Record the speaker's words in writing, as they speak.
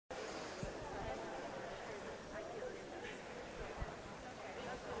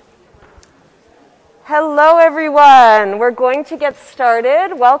Hello, everyone. We're going to get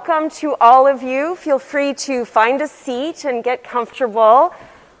started. Welcome to all of you. Feel free to find a seat and get comfortable.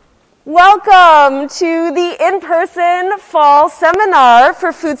 Welcome to the in-person fall seminar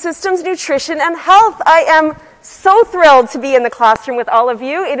for Food Systems, Nutrition, and Health. I am so thrilled to be in the classroom with all of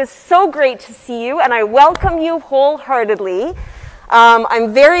you. It is so great to see you, and I welcome you wholeheartedly.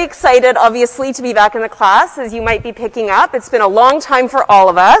 I'm very excited, obviously, to be back in the class, as you might be picking up. It's been a long time for all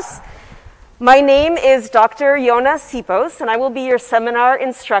of us. My name is Dr. Yona Sipos, and I will be your seminar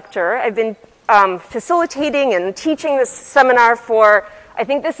instructor. I've been facilitating and teaching this seminar for, I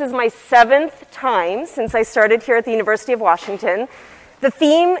think this is my 7th time since I started here at the University of Washington. The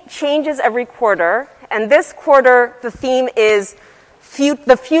theme changes every quarter, and this quarter the theme is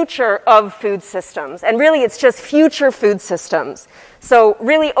the future of food systems. And really it's just future food systems. So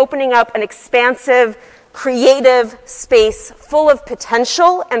really opening up an expansive, creative space full of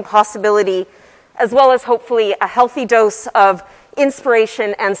potential and possibility, as well as hopefully a healthy dose of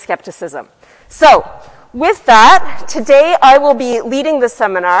inspiration and skepticism. So with that, today I will be leading the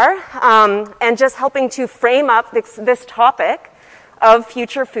seminar and just helping to frame up this topic of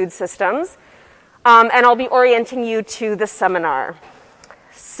future food systems, and I'll be orienting you to the seminar.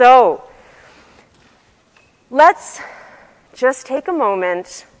 So let's just take a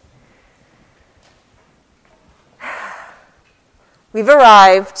moment. We've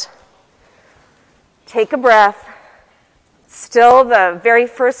arrived. Take a breath. Still the very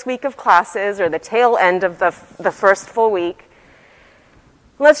first week of classes, or the tail end of the first full week.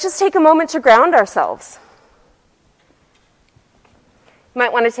 Let's just take a moment to ground ourselves. You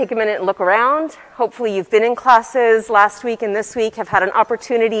might want to take a minute and look around. Hopefully you've been in classes last week and this week, have had an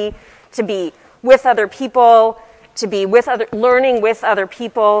opportunity to be with other people, to be learning with other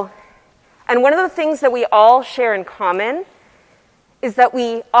people. And one of the things that we all share in common is that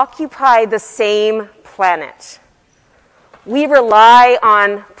we occupy the same planet. We rely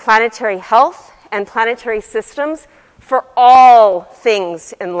on planetary health and planetary systems for all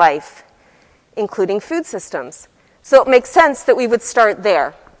things in life, including food systems. So it makes sense that we would start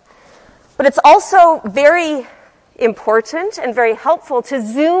there. But it's also very important and very helpful to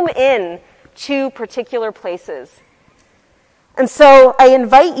zoom in to particular places. And so I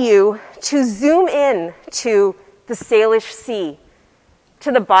invite you to zoom in to the Salish Sea,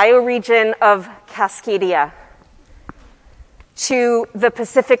 to the bioregion of Cascadia, to the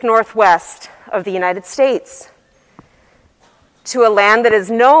Pacific Northwest of the United States, to a land that is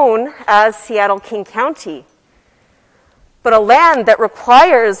known as Seattle-King County, but a land that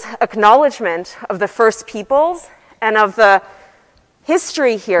requires acknowledgement of the First Peoples and of the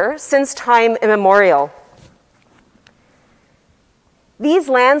history here since time immemorial. These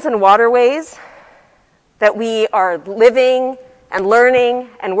lands and waterways that we are living and learning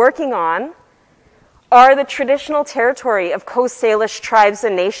and working on are the traditional territory of Coast Salish tribes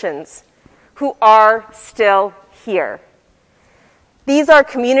and nations who are still here. These are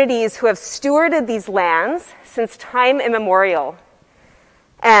communities who have stewarded these lands since time immemorial.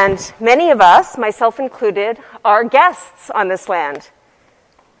 And many of us, myself included, are guests on this land.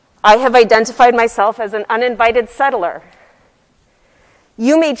 I have identified myself as an uninvited settler.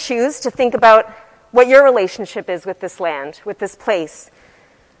 You may choose to think about what your relationship is with this land, with this place,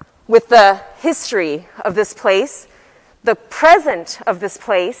 with the history of this place, the present of this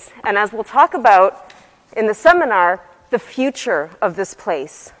place, and as we'll talk about in the seminar, the future of this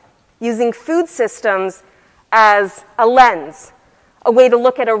place, using food systems as a lens, a way to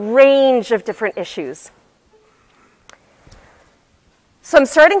look at a range of different issues. So I'm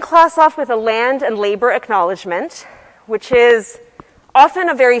starting class off with a land and labor acknowledgement, which is often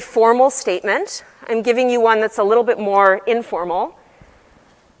a very formal statement. I'm giving you one that's a little bit more informal.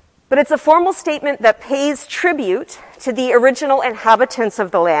 But it's a formal statement that pays tribute to the original inhabitants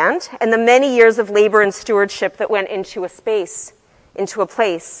of the land and the many years of labor and stewardship that went into a space, into a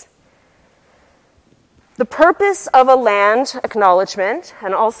place. The purpose of a land acknowledgement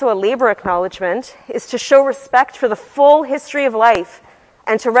and also a labor acknowledgement is to show respect for the full history of life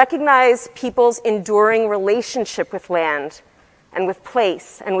and to recognize people's enduring relationship with land and with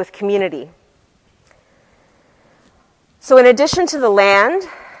place and with community. So in addition to the land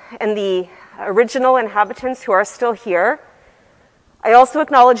and the original inhabitants who are still here, I also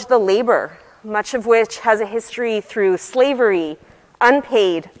acknowledge the labor, much of which has a history through slavery,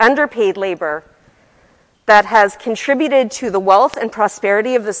 unpaid, underpaid labor, that has contributed to the wealth and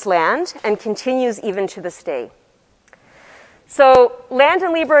prosperity of this land and continues even to this day. So land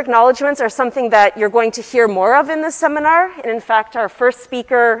and labor acknowledgements are something that you're going to hear more of in this seminar. And in fact, our first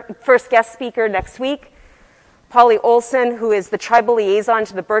guest speaker next week Polly Olson, who is the tribal liaison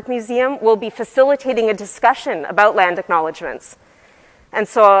to the Burke Museum, will be facilitating a discussion about land acknowledgements. And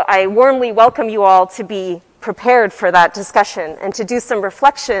so I warmly welcome you all to be prepared for that discussion and to do some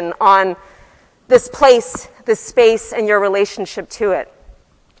reflection on this place, this space, and your relationship to it.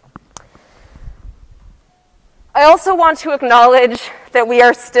 I also want to acknowledge that we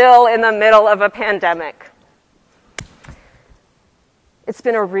are still in the middle of a pandemic. It's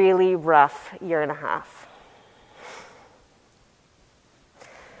been a really rough year and a half.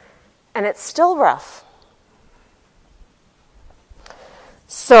 And it's still rough.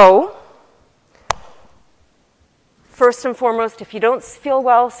 So, first and foremost, if you don't feel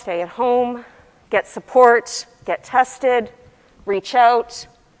well, stay at home, get support, get tested, reach out,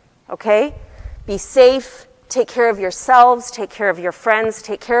 okay? Be safe, take care of yourselves, take care of your friends,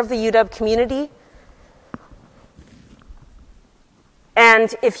 take care of the UW community.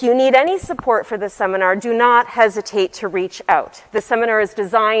 And if you need any support for this seminar, do not hesitate to reach out. The seminar is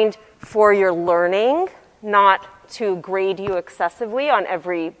designed for your learning, not to grade you excessively on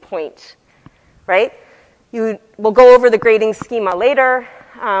every point, right? We'll go over the grading schema later,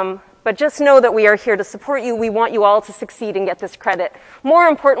 but just know that we are here to support you. We want you all to succeed and get this credit. More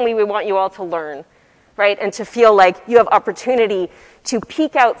importantly, we want you all to learn, right? And to feel like you have opportunity to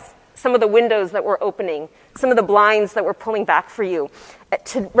peek out some of the windows that we're opening, some of the blinds that we're pulling back for you,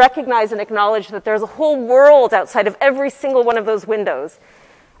 to recognize and acknowledge that there's a whole world outside of every single one of those windows.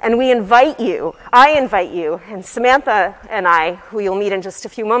 And we invite you, I invite you, and Samantha and I, who you'll meet in just a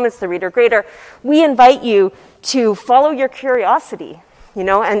few moments, the reader grader, we invite you to follow your curiosity, you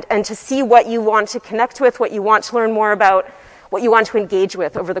know, and to see what you want to connect with, what you want to learn more about, what you want to engage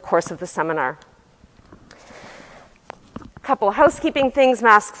with over the course of the seminar. A couple housekeeping things.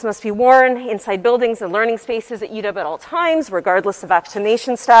 Masks must be worn inside buildings and learning spaces at UW at all times, regardless of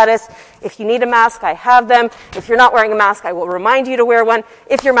vaccination status. If you need a mask, I have them. If you're not wearing a mask, I will remind you to wear one.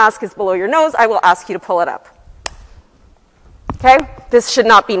 If your mask is below your nose, I will ask you to pull it up. Okay? This should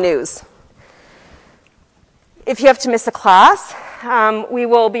not be news. If you have to miss a class, we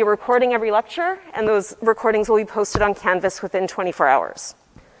will be recording every lecture, and those recordings will be posted on Canvas within 24 hours.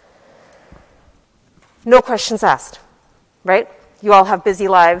 No questions asked. Right? You all have busy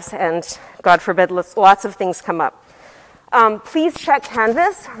lives, and God forbid, lots of things come up. Please check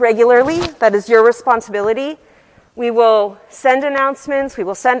Canvas regularly. That is your responsibility. We will send announcements, we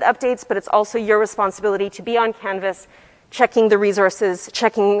will send updates, but it's also your responsibility to be on Canvas, checking the resources,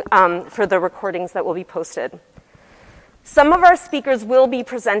 checking for the recordings that will be posted. Some of our speakers will be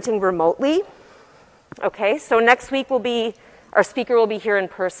presenting remotely. Okay, so next week our speaker will be here in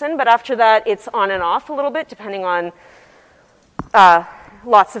person, but after that, it's on and off a little bit, depending on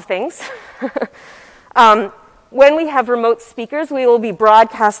lots of things. When we have remote speakers, we will be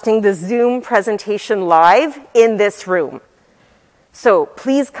broadcasting the Zoom presentation live in this room. So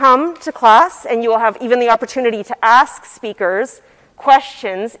please come to class, and you will have even the opportunity to ask speakers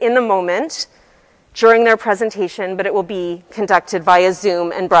questions in the moment during their presentation, but it will be conducted via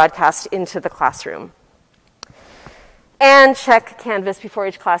Zoom and broadcast into the classroom. And check Canvas before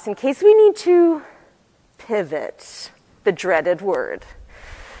each class in case we need to pivot. The dreaded word.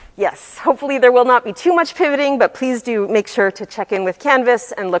 Yes, hopefully there will not be too much pivoting, but please do make sure to check in with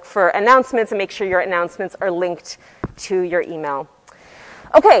Canvas and look for announcements and make sure your announcements are linked to your email.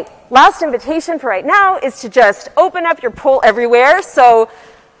 Okay, last invitation for right now is to just open up your Poll Everywhere. So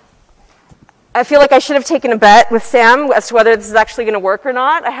I feel like I should have taken a bet with Sam as to whether this is actually going to work or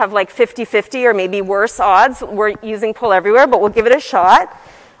not. I have like 50-50 or maybe worse odds. We're using Poll Everywhere, but we'll give it a shot.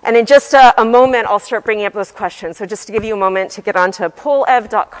 And in just a moment, I'll start bringing up those questions. So just to give you a moment to get onto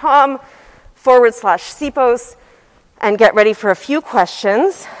pollev.com/Sipos and get ready for a few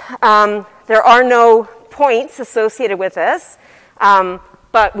questions. There are no points associated with this,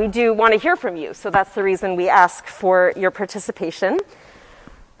 but we do want to hear from you. So that's the reason we ask for your participation.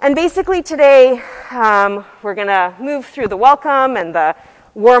 And basically today, we're going to move through the welcome and the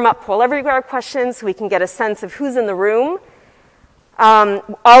warm-up Poll Everywhere questions so we can get a sense of who's in the room.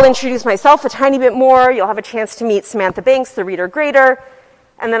 I'll introduce myself a tiny bit more. You'll have a chance to meet Samantha Banks, the reader grader,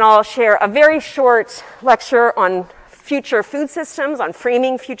 and then I'll share a very short lecture on future food systems, on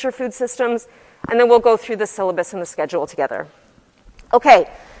framing future food systems, and then we'll go through the syllabus and the schedule together. Okay,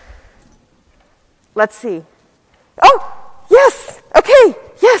 let's see. Oh, yes, okay,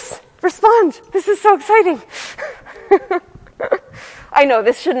 yes, respond. This is so exciting. I know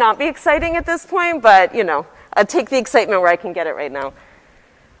this should not be exciting at this point, but you know, I'll take the excitement where I can get it right now.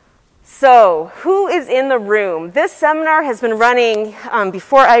 So, who is in the room? This seminar has been running,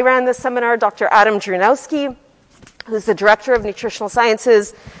 before I ran this seminar, Dr. Adam Drunowski, who's the Director of Nutritional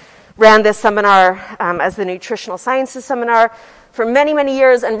Sciences, ran this seminar as the Nutritional Sciences Seminar for many, many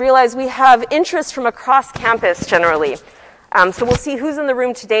years and realized we have interest from across campus generally. So we'll see who's in the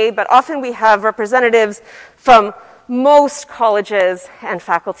room today, but often we have representatives from most colleges and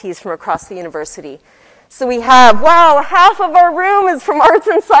faculties from across the university. So we have, wow, half of our room is from arts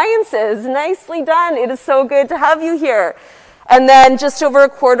and sciences. Nicely done. It is so good to have you here. And then just over a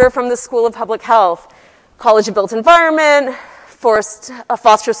quarter from the School of Public Health, College of Built Environment,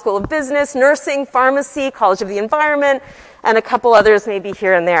 Foster School of Business, Nursing, Pharmacy, College of the Environment, and a couple others maybe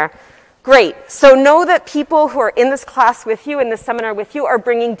here and there. Great. So know that people who are in this class with you, in this seminar with you, are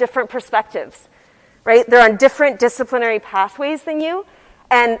bringing different perspectives, right? They're on different disciplinary pathways than you,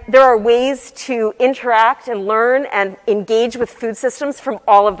 and there are ways to interact and learn and engage with food systems from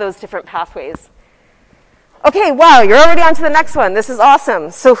all of those different pathways. Okay, wow, you're already on to the next one. This is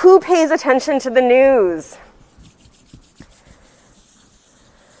awesome. So who pays attention to the news?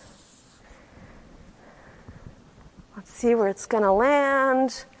 Let's see where it's going to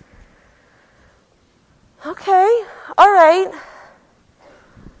land. Okay, all right.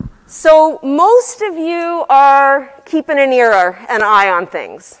 So most of you are keeping an ear or an eye on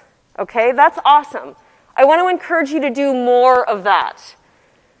things. Okay, that's awesome. I want to encourage you to do more of that,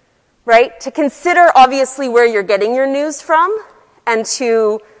 right? To consider, obviously, where you're getting your news from, and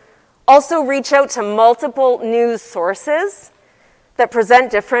to also reach out to multiple news sources that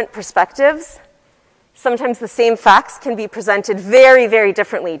present different perspectives. Sometimes the same facts can be presented very, very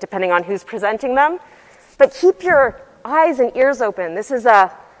differently depending on who's presenting them. But keep your eyes and ears open. This is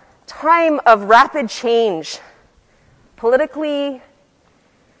a time of rapid change, politically,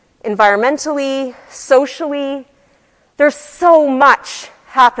 environmentally, socially. There's so much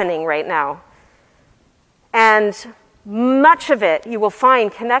happening right now. And much of it you will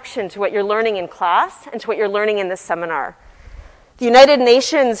find connection to what you're learning in class and to what you're learning in this seminar. The United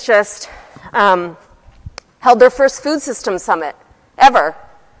Nations just held their first food system summit ever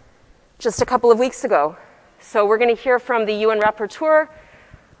just a couple of weeks ago. So we're going to hear from the UN rapporteur,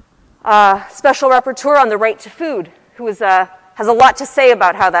 special rapporteur on the right to food, who has a lot to say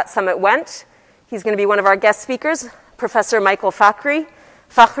about how that summit went. He's going to be one of our guest speakers, Professor Michael Fakhri,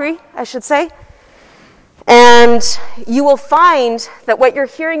 I should say. And you will find that what you're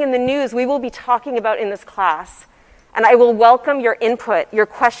hearing in the news, we will be talking about in this class. And I will welcome your input, your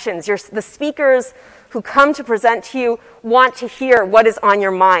questions. The speakers who come to present to you want to hear what is on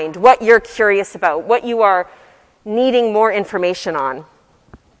your mind, what you're curious about, what you are needing more information on.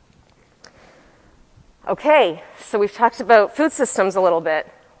 Okay, so we've talked about food systems a little bit.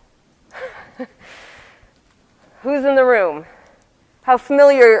 Who's in the room? How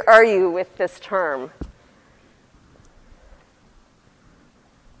familiar are you with this term?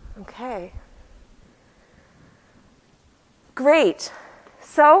 Okay. Great.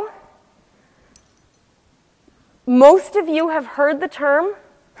 So, most of you have heard the term,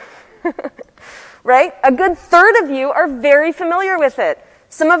 right? A good third of you are very familiar with it.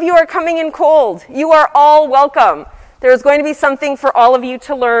 Some of you are coming in cold. You are all welcome. There's going to be something for all of you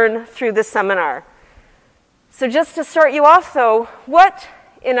to learn through this seminar. So just to start you off, though, what,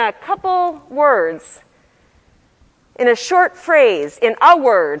 in a couple words, in a short phrase, in a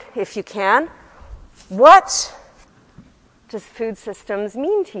word, if you can, what does food systems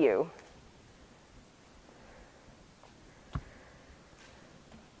mean to you?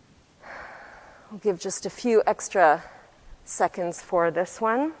 I'll give just a few extra seconds for this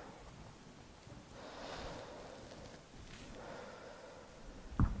one.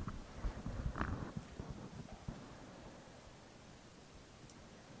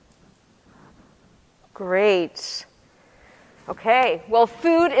 Great. Okay, well,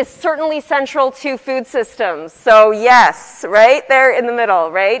 food is certainly central to food systems. So yes, right there in the middle,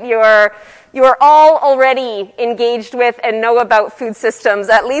 right? You are all already engaged with and know about food systems,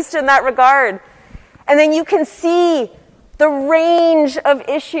 at least in that regard. And then you can see the range of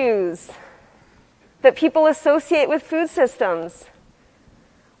issues that people associate with food systems.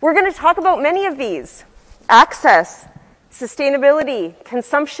 We're going to talk about many of these. Access, sustainability,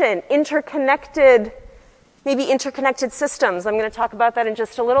 consumption, maybe interconnected systems. I'm going to talk about that in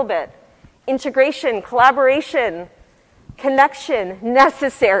just a little bit. Integration, collaboration, connection,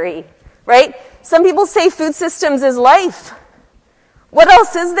 necessary, right? Some people say food systems is life. What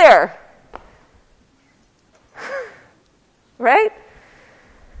else is there? Right?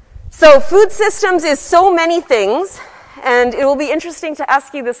 So food systems is so many things, and it will be interesting to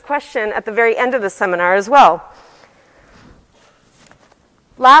ask you this question at the very end of the seminar as well.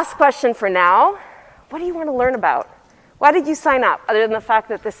 Last question for now. What do you want to learn about? Why did you sign up? Other than the fact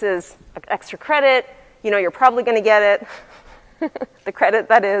that this is extra credit, you know you're probably going to get it, the credit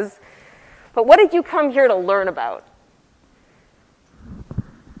that is. But what did you come here to learn about?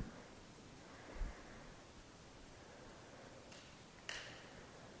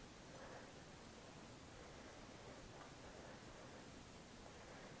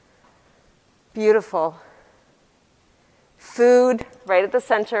 Beautiful. Food, right at the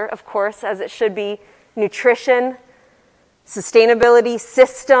center, of course, as it should be. Nutrition, sustainability,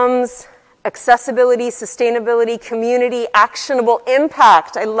 systems, accessibility, sustainability, community, actionable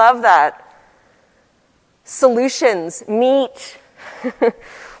impact. I love that. Solutions, meat.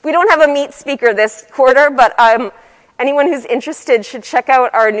 We don't have a meat speaker this quarter, but anyone who's interested should check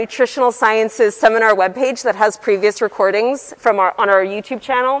out our Nutritional Sciences seminar webpage that has previous recordings on our YouTube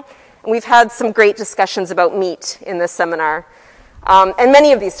channel. And we've had some great discussions about meat in this seminar. And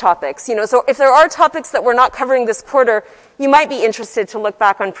many of these topics, so if there are topics that we're not covering this quarter, you might be interested to look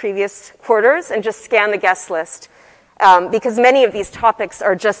back on previous quarters and just scan the guest list. Because many of these topics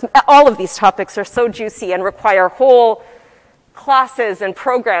all of these topics are so juicy and require whole classes and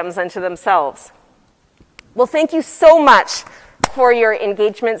programs unto themselves. Well, thank you so much for your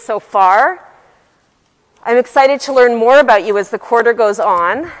engagement so far. I'm excited to learn more about you as the quarter goes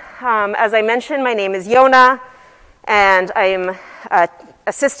on. As I mentioned, my name is Yona, and I am an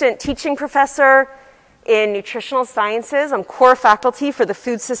assistant teaching professor in nutritional sciences. I'm core faculty for the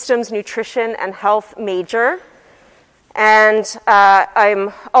Food Systems, Nutrition, and Health major. And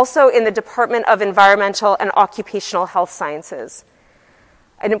I'm also in the Department of Environmental and Occupational Health Sciences.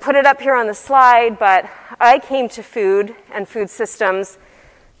 I didn't put it up here on the slide, but I came to food and food systems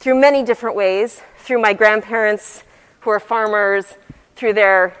through many different ways, through my grandparents who are farmers, through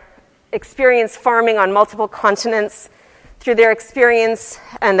their experience farming on multiple continents, through their experience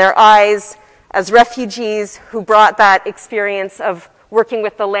and their eyes as refugees who brought that experience of working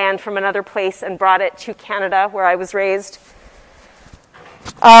with the land from another place and brought it to Canada, where I was raised.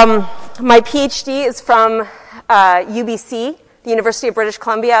 My PhD is from UBC, the University of British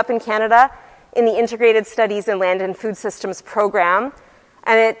Columbia up in Canada, in the Integrated Studies in Land and Food Systems program.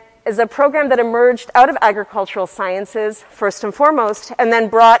 And it is a program that emerged out of agricultural sciences, first and foremost, and then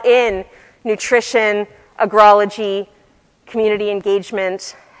brought in nutrition, agrology, community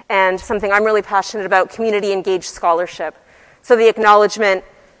engagement, and something I'm really passionate about, community-engaged scholarship. So the acknowledgement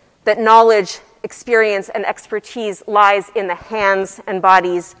that knowledge, experience, and expertise lies in the hands and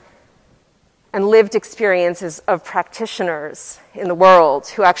bodies and lived experiences of practitioners in the world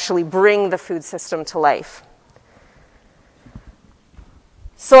who actually bring the food system to life.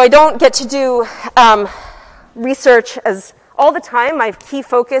 So I don't get to do research all the time. My key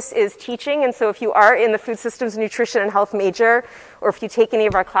focus is teaching, and so if you are in the Food Systems, Nutrition, and Health major, or if you take any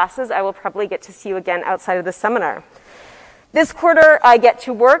of our classes, I will probably get to see you again outside of the seminar. This quarter, I get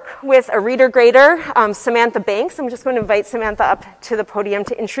to work with a reader grader, Samantha Banks. I'm just going to invite Samantha up to the podium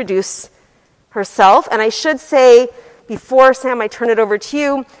to introduce herself. And I should say, before, Sam, I turn it over to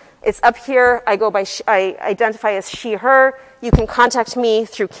you, it's up here. I identify as she, her. You can contact me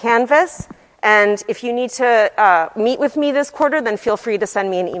through Canvas. And if you need to meet with me this quarter, then feel free to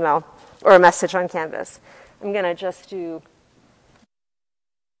send me an email or a message on Canvas. I'm going to just do...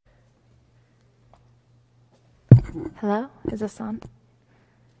 Hello? Is this on?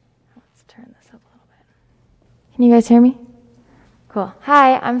 Let's turn this up a little bit. Can you guys hear me? Cool.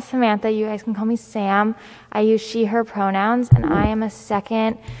 Hi, I'm Samantha. You guys can call me Sam. I use she, her pronouns, and I am a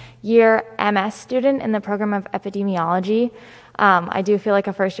second-year MS student in the program of epidemiology. I do feel like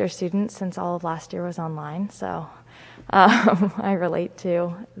a first-year student since all of last year was online, so I relate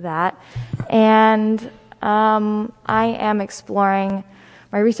to that. And I am exploring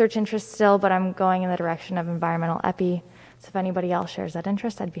my research interests still, but I'm going in the direction of environmental epi. So if anybody else shares that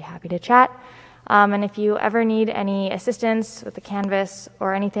interest, I'd be happy to chat. And if you ever need any assistance with the Canvas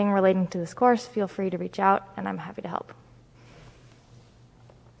or anything relating to this course, feel free to reach out, and I'm happy to help.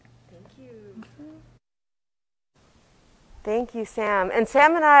 Thank you. Thank you, Sam. And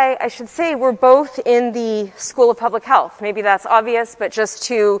Sam and I should say, we're both in the School of Public Health. Maybe that's obvious, but just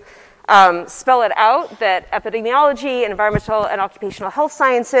to spell it out, that epidemiology, environmental and occupational health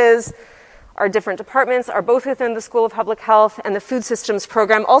sciences, our different departments are both within the School of Public Health, and the Food Systems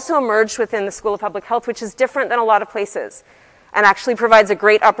program also emerged within the School of Public Health, which is different than a lot of places, and actually provides a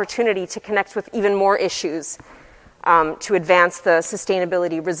great opportunity to connect with even more issues to advance the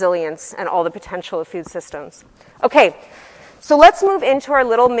sustainability, resilience, and all the potential of food systems. Okay, so let's move into our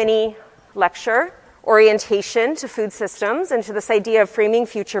little mini lecture, orientation to food systems and to this idea of framing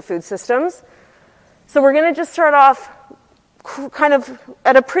future food systems. So we're going to just start off kind of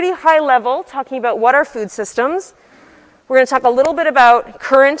at a pretty high level, talking about what are food systems, We're going to talk a little bit about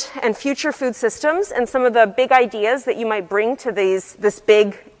current and future food systems and some of the big ideas that you might bring to this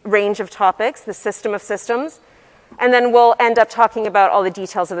big range of topics, the system of systems. And then we'll end up talking about all the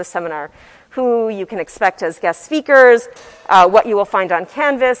details of the seminar, who you can expect as guest speakers, what you will find on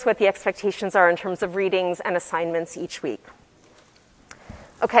Canvas, what the expectations are in terms of readings and assignments each week.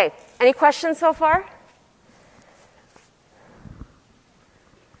 Okay, any questions so far?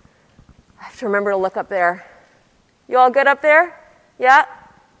 I have to remember to look up there. You all good up there? Yeah?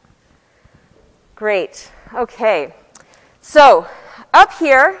 Great. Okay. So, up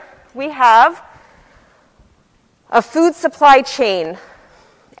here we have a food supply chain.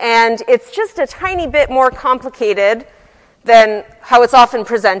 And it's just a tiny bit more complicated than how it's often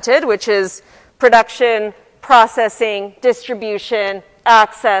presented, which is production, processing, distribution,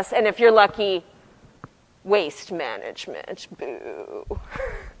 access, and if you're lucky, waste management. Boo.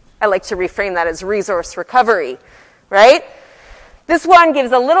 I like to reframe that as resource recovery, right? This one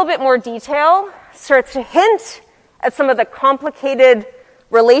gives a little bit more detail, starts to hint at some of the complicated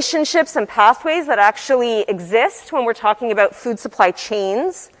relationships and pathways that actually exist when we're talking about food supply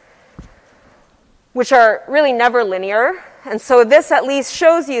chains, which are really never linear. And so this at least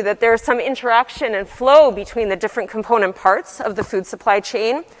shows you that there's some interaction and flow between the different component parts of the food supply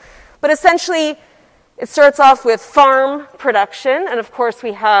chain. But essentially, it starts off with farm production. And of course,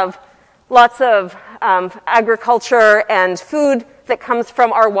 we have lots of agriculture and food that comes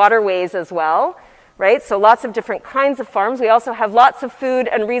from our waterways as well. Right? So lots of different kinds of farms. We also have lots of food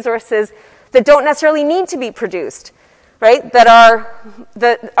and resources that don't necessarily need to be produced, right? That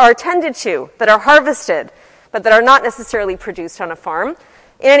are tended to, that are harvested, but that are not necessarily produced on a farm.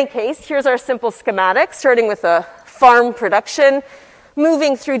 In any case, here's our simple schematic, starting with a farm production,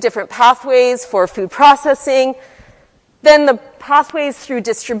 moving through different pathways for food processing, then the pathways through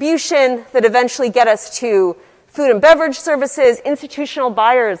distribution that eventually get us to food and beverage services, institutional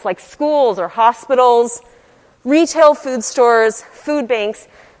buyers like schools or hospitals, retail food stores, food banks,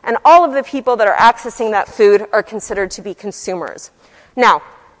 and all of the people that are accessing that food are considered to be consumers. Now,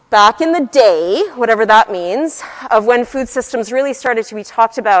 back in the day, whatever that means, of when food systems really started to be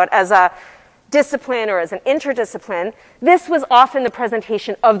talked about as a discipline or as an interdiscipline, this was often the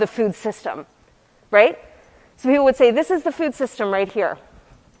presentation of the food system, right? So people would say, this is the food system right here.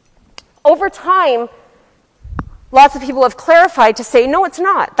 Over time, lots of people have clarified to say, no, it's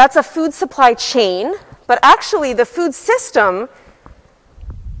not. That's a food supply chain, but actually the food system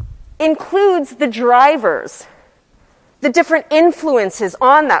includes the drivers, the different influences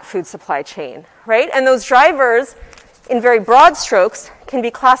on that food supply chain, right? And those drivers, in very broad strokes, can be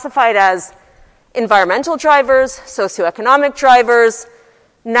classified as environmental drivers, socioeconomic drivers,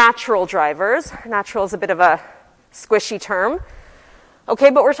 natural drivers. Natural is a bit of a squishy term. Okay,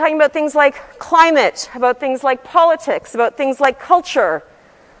 but we're talking about things like climate, about things like politics, about things like culture,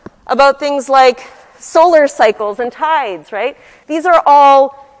 about things like solar cycles and tides, right? These are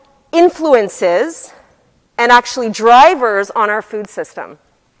all influences and actually drivers on our food system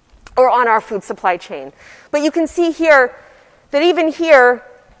or on our food supply chain. But you can see here that even here,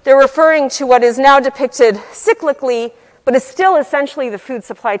 they're referring to what is now depicted cyclically, but is still essentially the food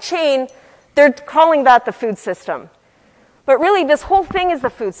supply chain. They're calling that the food system. But really, this whole thing is the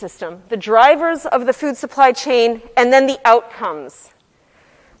food system, the drivers of the food supply chain, and then the outcomes.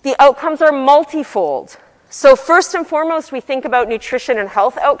 The outcomes are multifold. So first and foremost, we think about nutrition and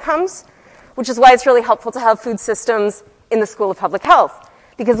health outcomes, which is why it's really helpful to have food systems in the School of Public Health,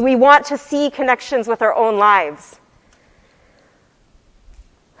 because we want to see connections with our own lives.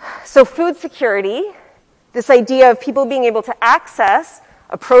 So food security, this idea of people being able to access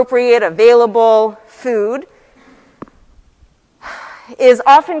appropriate, available food, is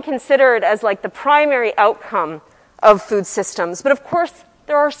often considered as like the primary outcome of food systems. But of course,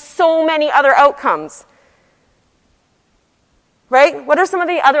 there are so many other outcomes. Right? What are some of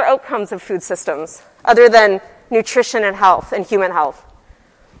the other outcomes of food systems other than nutrition and health and human health?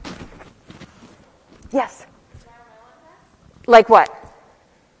 Yes? Like what?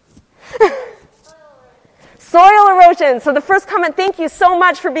 Soil erosion. So the first comment, thank you so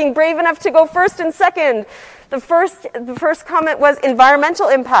much for being brave enough to go first and second. The first comment was environmental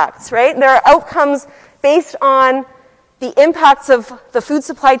impacts, right? There are outcomes based on the impacts of the food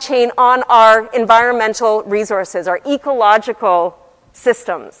supply chain on our environmental resources, our ecological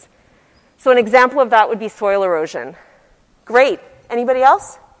systems. So an example of that would be soil erosion. Great. Anybody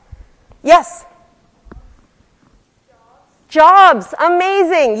else? Yes? Jobs.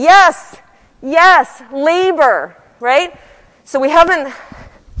 Amazing. Yes. Yes. Labor, right? So we haven't...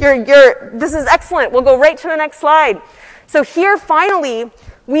 this is excellent. We'll go right to the next slide. So here, finally,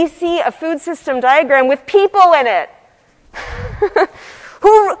 we see a food system diagram with people in it.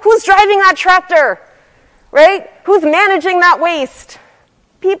 Who's driving that tractor, right? Who's managing that waste?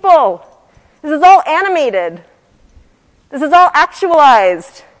 People. This is all animated. This is all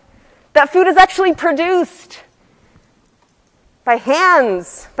actualized. That food is actually produced by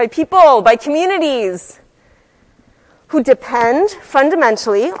hands, by people, by communities who depend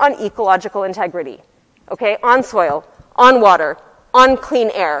fundamentally on ecological integrity, okay? On soil, on water, on clean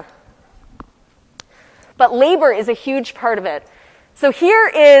air. But labor is a huge part of it. So here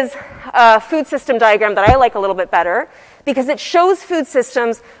is a food system diagram that I like a little bit better because it shows food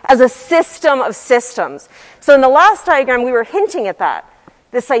systems as a system of systems. So in the last diagram, we were hinting at that,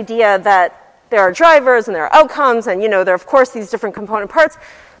 this idea that there are drivers and there are outcomes and, there are, of course, these different component parts.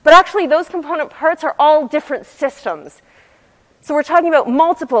 But actually, those component parts are all different systems. So we're talking about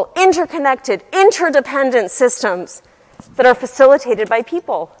multiple, interconnected, interdependent systems that are facilitated by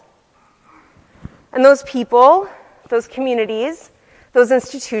people. And those people, those communities, those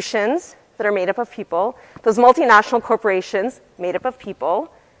institutions that are made up of people, those multinational corporations made up of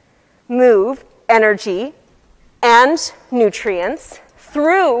people, move energy and nutrients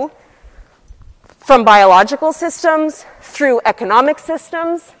from biological systems, through economic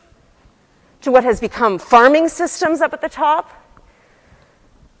systems, to what has become farming systems up at the top.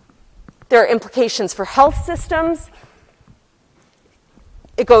 There are implications for health systems.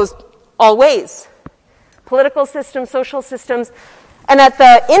 It goes all ways. Political systems, social systems. And at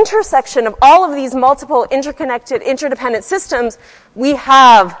the intersection of all of these multiple interconnected, interdependent systems, we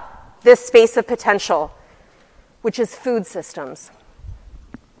have this space of potential, which is food systems.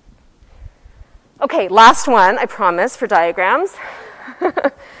 Okay, last one, I promise, for diagrams,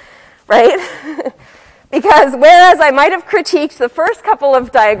 right? Because whereas I might have critiqued the first couple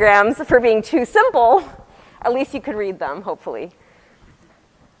of diagrams for being too simple, at least you could read them, hopefully.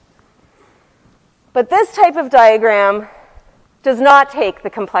 But this type of diagram does not take the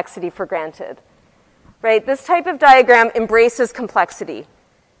complexity for granted, right? This type of diagram embraces complexity.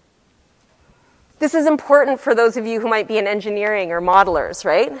 This is important for those of you who might be in engineering or modelers,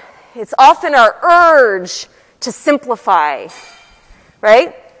 right? It's often our urge to simplify,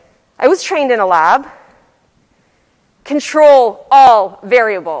 right? I was trained in a lab. Control all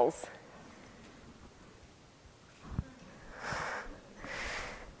variables.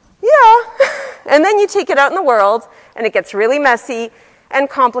 Yeah. And then you take it out in the world, and it gets really messy and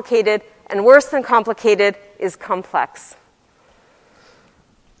complicated, and worse than complicated is complex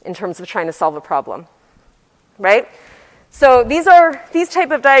in terms of trying to solve a problem, right? So these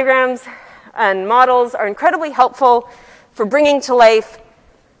type of diagrams and models are incredibly helpful for bringing to life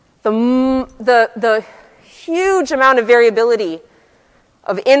the huge amount of variability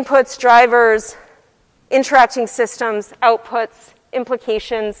of inputs, drivers, interacting systems, outputs,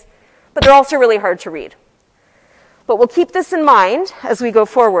 implications, but they're also really hard to read. But we'll keep this in mind as we go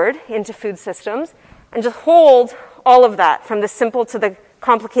forward into food systems and just hold all of that from the simple to the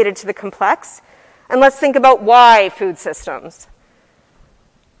complicated to the complex. And let's think about why food systems,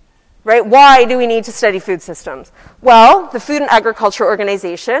 right? Why do we need to study food systems? Well, the Food and Agriculture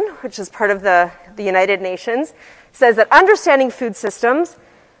Organization, which is part of the United Nations, says that understanding food systems,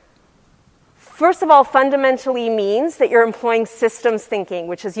 first of all, fundamentally means that you're employing systems thinking,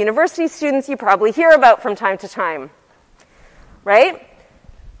 which as university students you probably hear about from time to time, right?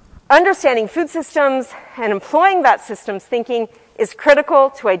 Understanding food systems and employing that systems thinking is critical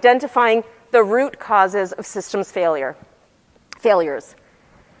to identifying the root causes of systems failures.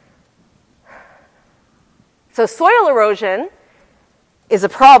 So soil erosion is a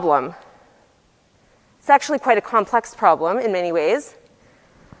problem. It's actually quite a complex problem in many ways.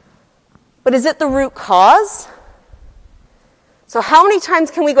 But is it the root cause? So how many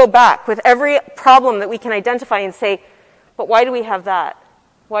times can we go back with every problem that we can identify and say, but why do we have that?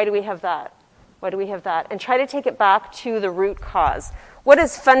 Why do we have that? Why do we have that? And try to take it back to the root cause. What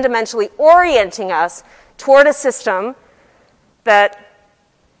is fundamentally orienting us toward a system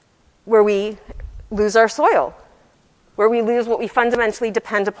where we lose our soil, where we lose what we fundamentally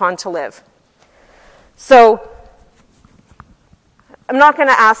depend upon to live? So I'm not going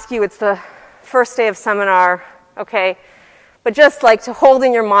to ask you, it's the first day of seminar, okay, but just like to hold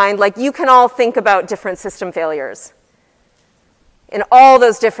in your mind, like you can all think about different system failures in all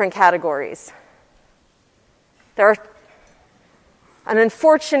those different categories. There are an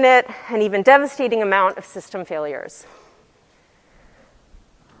unfortunate and even devastating amount of system failures.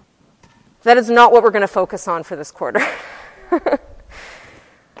 That is not what we're going to focus on for this quarter.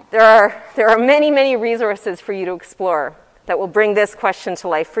 There are many, many resources for you to explore that will bring this question to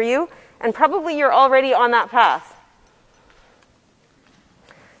life for you, and probably you're already on that path.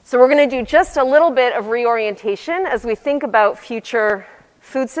 So we're going to do just a little bit of reorientation as we think about future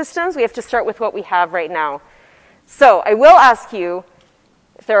food systems. We have to start with what we have right now. So I will ask you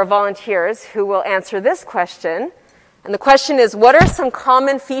if there are volunteers who will answer this question. And the question is, what are some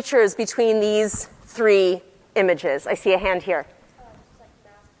common features between these three images? I see a hand here. Like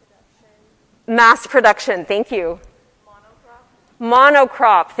mass production, thank you.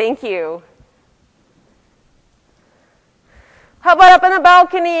 Monocrop, thank you. How about up in the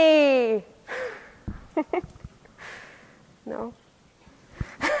balcony? No?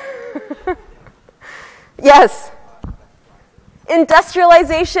 Yes.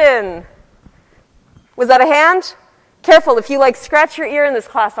 Industrialization. Was that a hand? Careful, if you like scratch your ear in this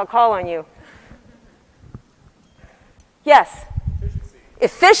class, I'll call on you. Yes.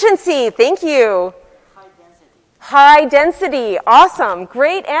 Efficiency, thank you. High density, awesome,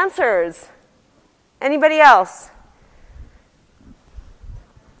 great answers. Anybody else?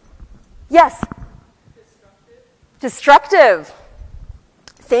 Yes? Destructive.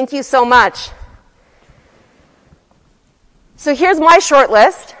 Thank you so much. So here's my short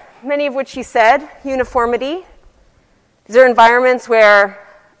list, many of which you said. Uniformity. These are environments where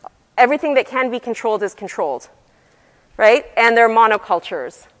everything that can be controlled is controlled, right? And they're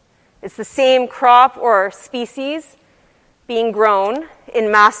monocultures. It's the same crop or species being grown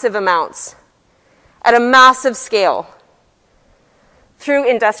in massive amounts at a massive scale through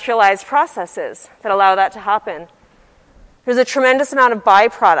industrialized processes that allow that to happen. There's a tremendous amount of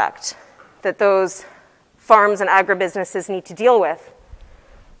byproduct that those farms and agribusinesses need to deal with,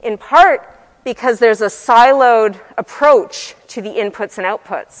 in part because there's a siloed approach to the inputs and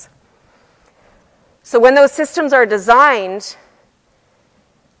outputs. So when those systems are designed,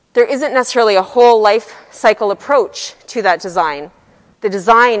 there isn't necessarily a whole life cycle approach to that design. The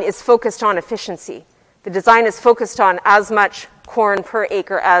design is focused on efficiency. The design is focused on as much corn per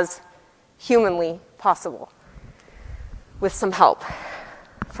acre as humanly possible, with some help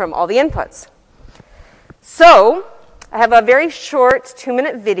from all the inputs. So I have a very short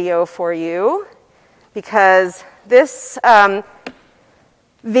 2-minute video for you, because this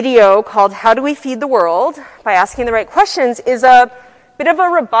video called How Do We Feed the World by Asking the Right Questions is a bit of a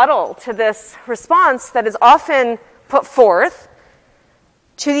rebuttal to this response that is often put forth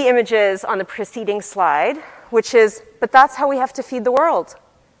to the images on the preceding slide, which is, but that's how we have to feed the world.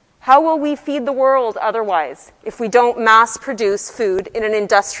 How will we feed the world otherwise if we don't mass produce food in an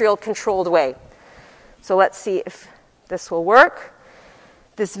industrial controlled way? So let's see if this will work.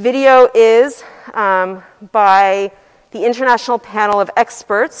 This video is by the International Panel of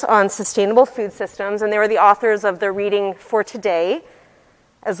Experts on Sustainable Food Systems, and they were the authors of the reading for today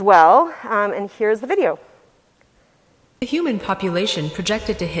as well. And here's the video. The human population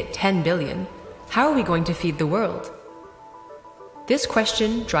projected to hit 10 billion. How are we going to feed the world? This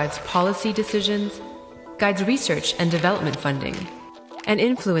question drives policy decisions, guides research and development funding, and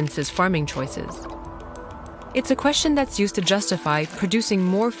influences farming choices. It's a question that's used to justify producing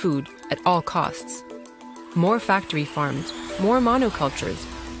more food at all costs. More factory farms, more monocultures,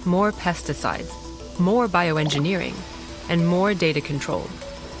 more pesticides, more bioengineering, and more data control.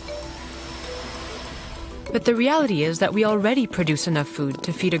 But the reality is that we already produce enough food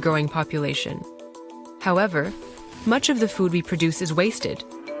to feed a growing population. However, much of the food we produce is wasted,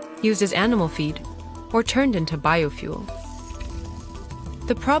 used as animal feed, or turned into biofuel.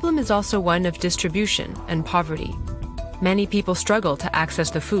 The problem is also one of distribution and poverty. Many people struggle to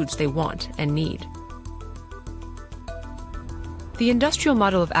access the foods they want and need. The industrial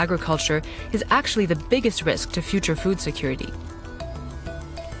model of agriculture is actually the biggest risk to future food security.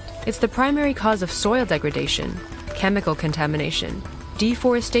 It's the primary cause of soil degradation, chemical contamination,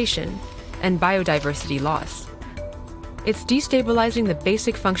 deforestation, and biodiversity loss. It's destabilizing the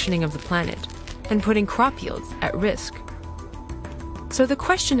basic functioning of the planet and putting crop yields at risk. So the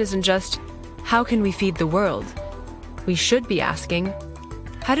question isn't just, how can we feed the world? We should be asking,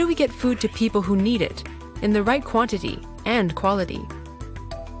 how do we get food to people who need it in the right quantity and quality?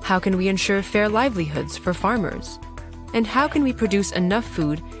 How can we ensure fair livelihoods for farmers? And how can we produce enough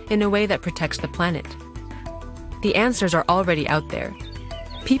food in a way that protects the planet? The answers are already out there.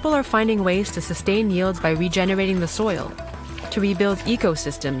 People are finding ways to sustain yields by regenerating the soil, to rebuild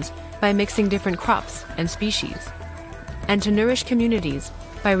ecosystems by mixing different crops and species, and to nourish communities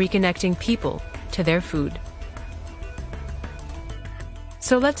by reconnecting people to their food.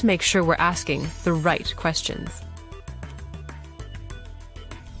 So let's make sure we're asking the right questions.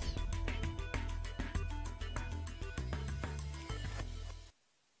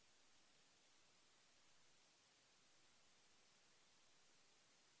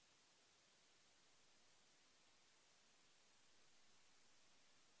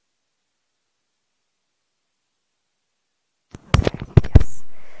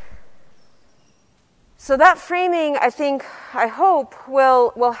 So that framing, I hope,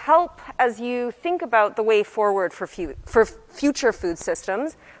 will help as you think about the way forward for future food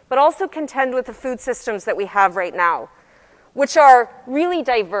systems, but also contend with the food systems that we have right now, which are really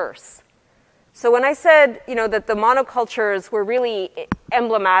diverse. So when I said, that the monocultures were really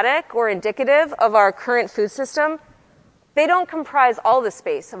emblematic or indicative of our current food system, they don't comprise all the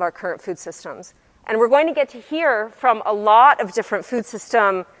space of our current food systems. And we're going to get to hear from a lot of different food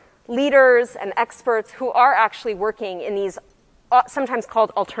system leaders and experts who are actually working in these sometimes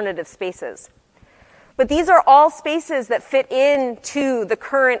called alternative spaces. But these are all spaces that fit into the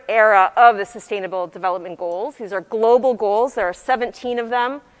current era of the Sustainable Development Goals. These are global goals. There are 17 of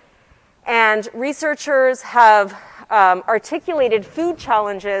them. And researchers have articulated food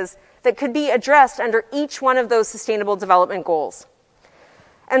challenges that could be addressed under each one of those Sustainable Development Goals.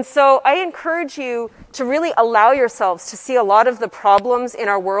 And so I encourage you to really allow yourselves to see a lot of the problems in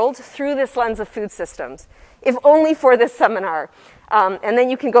our world through this lens of food systems, if only for this seminar. And then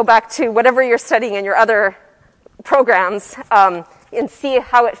you can go back to whatever you're studying in your other programs and see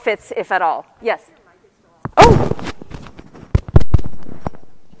how it fits, if at all. Yes? Oh!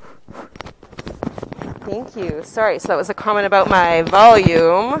 Thank you. Sorry, so that was a comment about my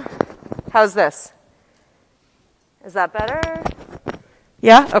volume. How's this? Is that better?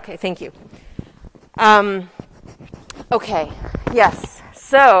 Yeah? Okay, thank you. Okay, yes.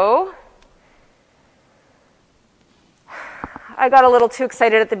 So, I got a little too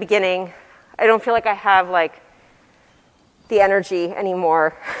excited at the beginning. I don't feel like I have, the energy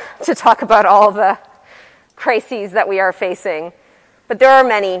anymore to talk about all the crises that we are facing. But there are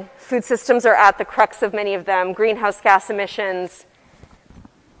many. Food systems are at the crux of many of them. Greenhouse gas emissions,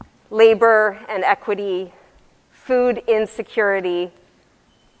 labor and equity, food insecurity,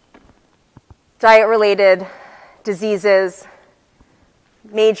 diet-related diseases,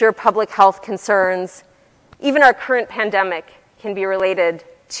 major public health concerns. Even our current pandemic can be related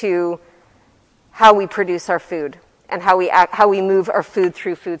to how we produce our food and how we move our food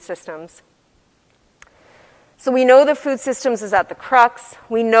through food systems. So we know the food systems is at the crux.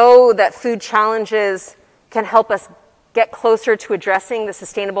 We know that food challenges can help us get closer to addressing the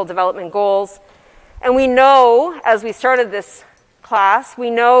Sustainable Development Goals. And we know, as we started this class, we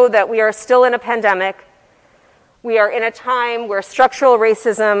know that we are still in a pandemic. We are in a time where structural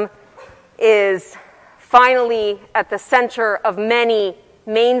racism is finally at the center of many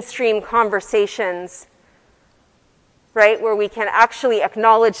mainstream conversations, right, where we can actually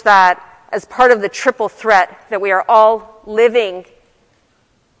acknowledge that as part of the triple threat that we are all living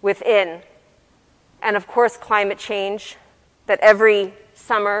within. And of course, climate change, that every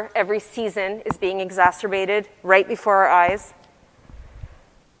summer, every season is being exacerbated right before our eyes.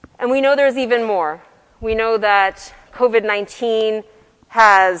 And we know there's even more. We know that COVID-19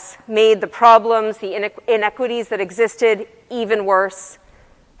 has made the problems, the inequities that existed even worse,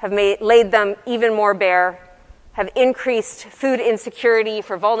 have laid them even more bare, have increased food insecurity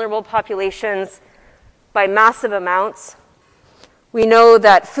for vulnerable populations by massive amounts. We know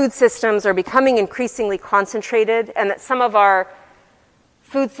that food systems are becoming increasingly concentrated and that some of our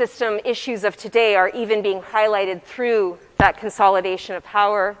food system issues of today are even being highlighted through that consolidation of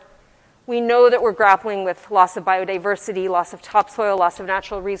power. We know that we're grappling with loss of biodiversity, loss of topsoil, loss of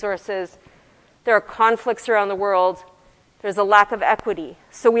natural resources. There are conflicts around the world. There's a lack of equity.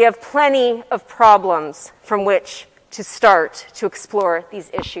 So we have plenty of problems from which to start to explore these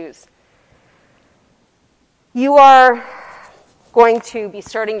issues. You are going to be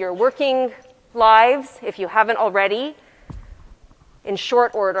starting your working lives, if you haven't already, in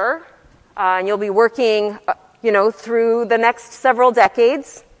short order. And you'll be working, through the next several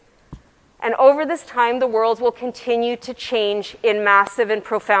decades. And over this time, the world will continue to change in massive and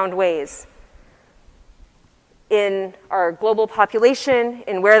profound ways. In our global population,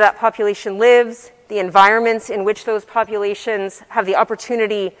 in where that population lives, the environments in which those populations have the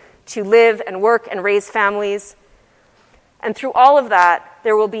opportunity to live and work and raise families. And through all of that,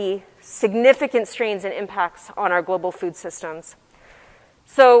 there will be significant strains and impacts on our global food systems.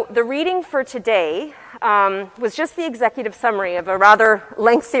 So the reading for today was just the executive summary of a rather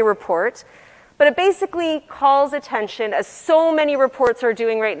lengthy report, but it basically calls attention, as so many reports are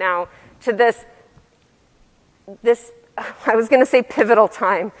doing right now, to this I was going to say pivotal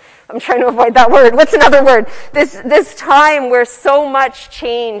time. I'm trying to avoid that word. What's another word? This time where so much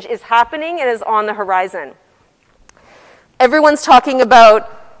change is happening and is on the horizon. Everyone's talking about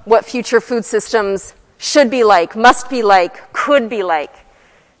what future food systems should be like, must be like, could be like.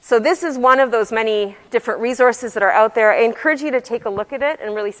 So this is one of those many different resources that are out there. I encourage you to take a look at it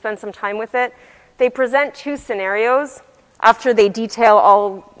and really spend some time with it. They present two scenarios after they detail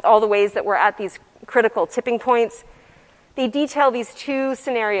all the ways that we're at these critical tipping points. They detail these two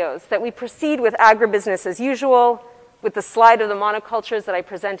scenarios, that we proceed with agribusiness as usual, with the slide of the monocultures that I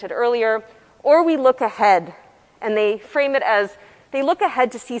presented earlier, or we look ahead, and they frame it as they look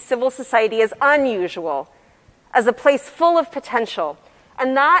ahead to see civil society as unusual, as a place full of potential.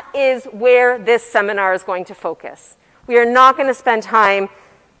 And that is where this seminar is going to focus. We are not going to spend time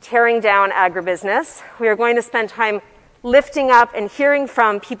tearing down agribusiness. We are going to spend time lifting up and hearing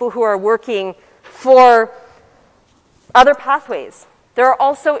from people who are working for other pathways. There are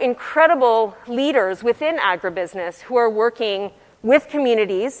also incredible leaders within agribusiness who are working with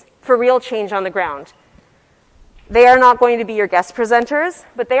communities for real change on the ground. They are not going to be your guest presenters,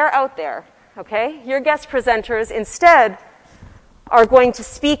 but they are out there, okay? Your guest presenters instead are going to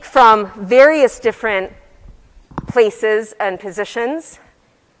speak from various different places and positions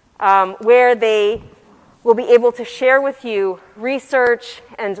where they will be able to share with you research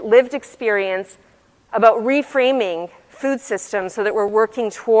and lived experience about reframing food systems so that we're working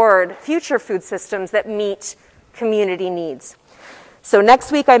toward future food systems that meet community needs. So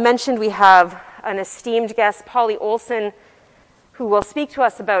next week, I mentioned we have an esteemed guest, Polly Olson, who will speak to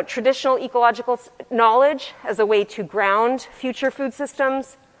us about traditional ecological knowledge as a way to ground future food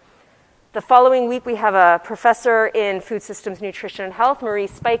systems. The following week, we have a professor in food systems, nutrition, and health, Marie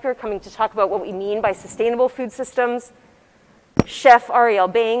Spiker, coming to talk about what we mean by sustainable food systems. Chef Ariel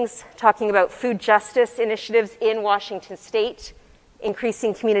Bangs talking about food justice initiatives in Washington State,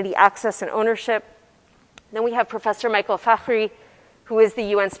 increasing community access and ownership. Then we have Professor Michael Fakhri, who is the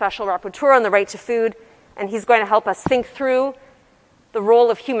UN Special Rapporteur on the right to food, and he's going to help us think through the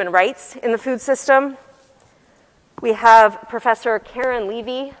role of human rights in the food system. We have Professor Karen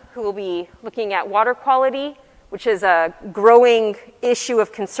Levy, who will be looking at water quality, which is a growing issue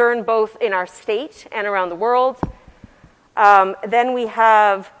of concern both in our state and around the world. Then we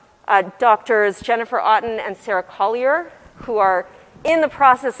have doctors Jennifer Otten and Sarah Collier, who are in the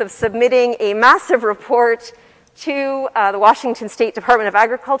process of submitting a massive report to the Washington State Department of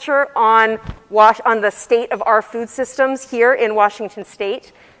Agriculture on the state of our food systems here in Washington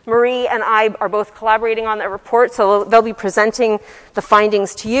State. Marie and I are both collaborating on that report, so they'll be presenting the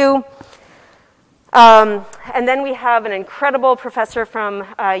findings to you. And then we have an incredible professor from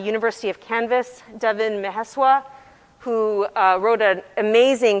University of Canvas, Devin Meheswa, who wrote an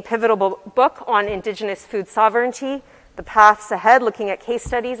amazing pivotal book on Indigenous food sovereignty, the paths ahead, looking at case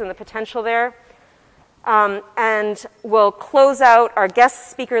studies and the potential there. And we'll close out our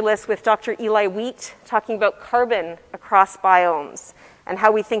guest speaker list with Dr. Eli Wheat talking about carbon across biomes and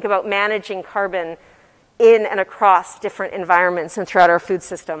how we think about managing carbon in and across different environments and throughout our food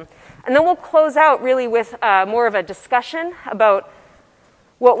system. And then we'll close out really with more of a discussion about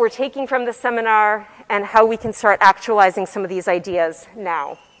what we're taking from the seminar and how we can start actualizing some of these ideas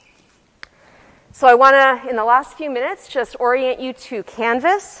now. So I want to, in the last few minutes, just orient you to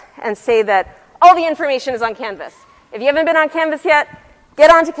Canvas and say that all the information is on Canvas. If you haven't been on Canvas yet, get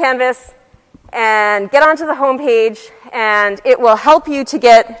onto Canvas and get onto the homepage, and it will help you to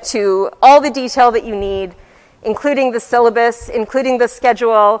get to all the detail that you need, including the syllabus, including the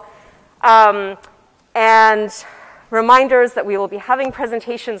schedule, and reminders that we will be having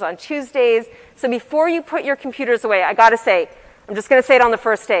presentations on Tuesdays. So before you put your computers away, I gotta say, I'm just gonna say it on the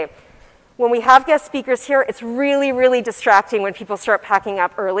first day. When we have guest speakers here, it's really, really distracting when people start packing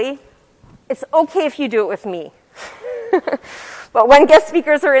up early. It's okay if you do it with me. But when guest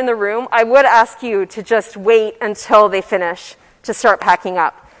speakers are in the room, I would ask you to just wait until they finish to start packing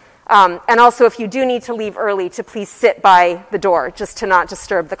up. And also, if you do need to leave early, to please sit by the door, just to not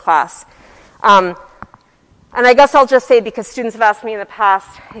disturb the class. And I guess I'll just say, because students have asked me in the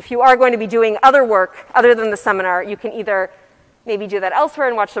past, if you are going to be doing other work other than the seminar, you can either maybe do that elsewhere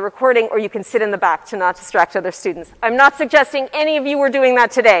and watch the recording, or you can sit in the back to not distract other students. I'm not suggesting any of you were doing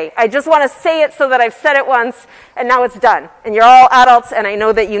that today. I just want to say it so that I've said it once, and now it's done. And you're all adults, and I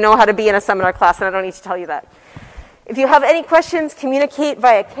know that you know how to be in a seminar class, and I don't need to tell you that. If you have any questions, communicate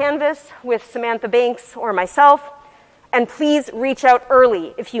via Canvas with Samantha Banks or myself, and please reach out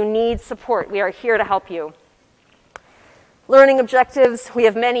early if you need support. We are here to help you. Learning objectives, we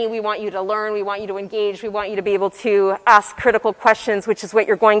have many. We want you to learn, we want you to engage, we want you to be able to ask critical questions, which is what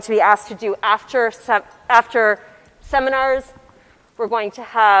you're going to be asked to do after seminars. We're going to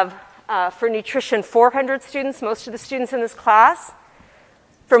have, for nutrition, 400 students, most of the students in this class.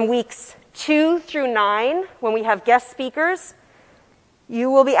 From weeks 2 through 9, when we have guest speakers,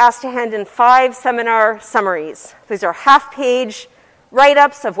 you will be asked to hand in 5 seminar summaries. These are half-page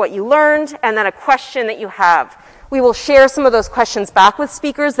write-ups of what you learned, and then a question that you have. We will share some of those questions back with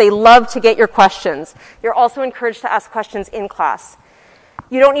speakers. They love to get your questions. You're also encouraged to ask questions in class.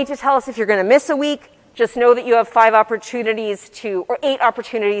 You don't need to tell us if you're going to miss a week. Just know that you have 8 opportunities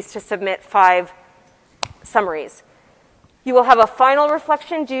to submit 5 summaries. You will have a final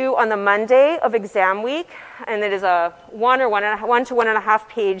reflection due on the Monday of exam week, and it is a 1 to 1.5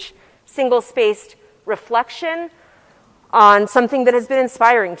 page single-spaced reflection on something that has been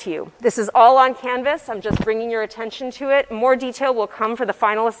inspiring to you. This is all on Canvas. I'm just bringing your attention to it. More detail will come for the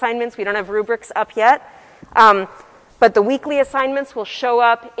final assignments. We don't have rubrics up yet. But the weekly assignments will show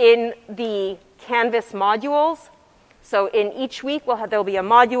up in the Canvas modules. So in each week, there'll be a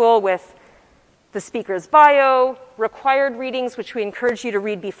module with the speaker's bio, required readings, which we encourage you to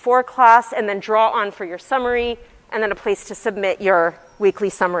read before class, and then draw on for your summary, and then a place to submit your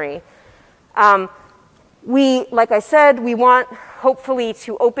weekly summary. Like I said, we want, hopefully,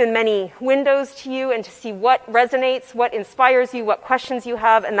 to open many windows to you and to see what resonates, what inspires you, what questions you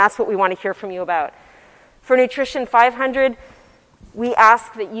have, and that's what we want to hear from you about. For Nutrition 500, we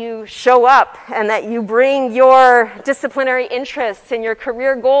ask that you show up and that you bring your disciplinary interests and your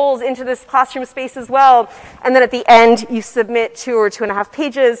career goals into this classroom space as well. And then at the end, you submit 2 or 2.5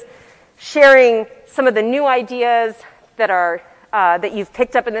 pages sharing some of the new ideas that you've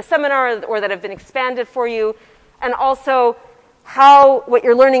picked up in the seminar or that have been expanded for you, and also how what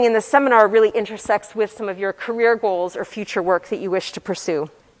you're learning in the seminar really intersects with some of your career goals or future work that you wish to pursue.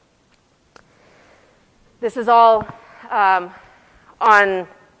 This is all in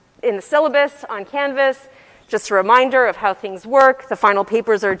the syllabus on Canvas. Just a reminder of how things work. The final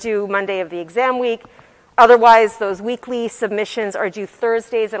papers are due Monday of the exam week. Otherwise, those weekly submissions are due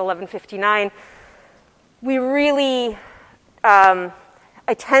Thursdays at 11:59. We really, I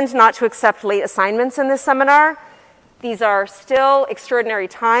tend not to accept late assignments in this seminar. These are still extraordinary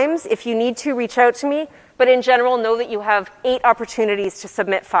times. If you need to, reach out to me. But in general, know that you have 8 opportunities to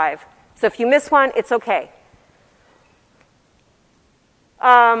submit 5. So if you miss one, it's okay.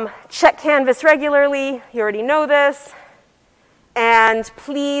 Check Canvas regularly. You already know this. And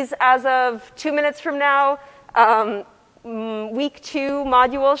please, as of 2 minutes from now, week 2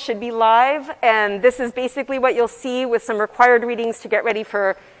 module should be live. And this is basically what you'll see with some required readings to get ready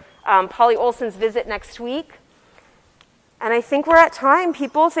for Polly Olson's visit next week. And I think we're at time,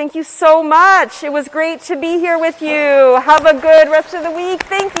 people. Thank you so much. It was great to be here with you. Have a good rest of the week.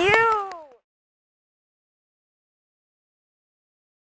 Thank you.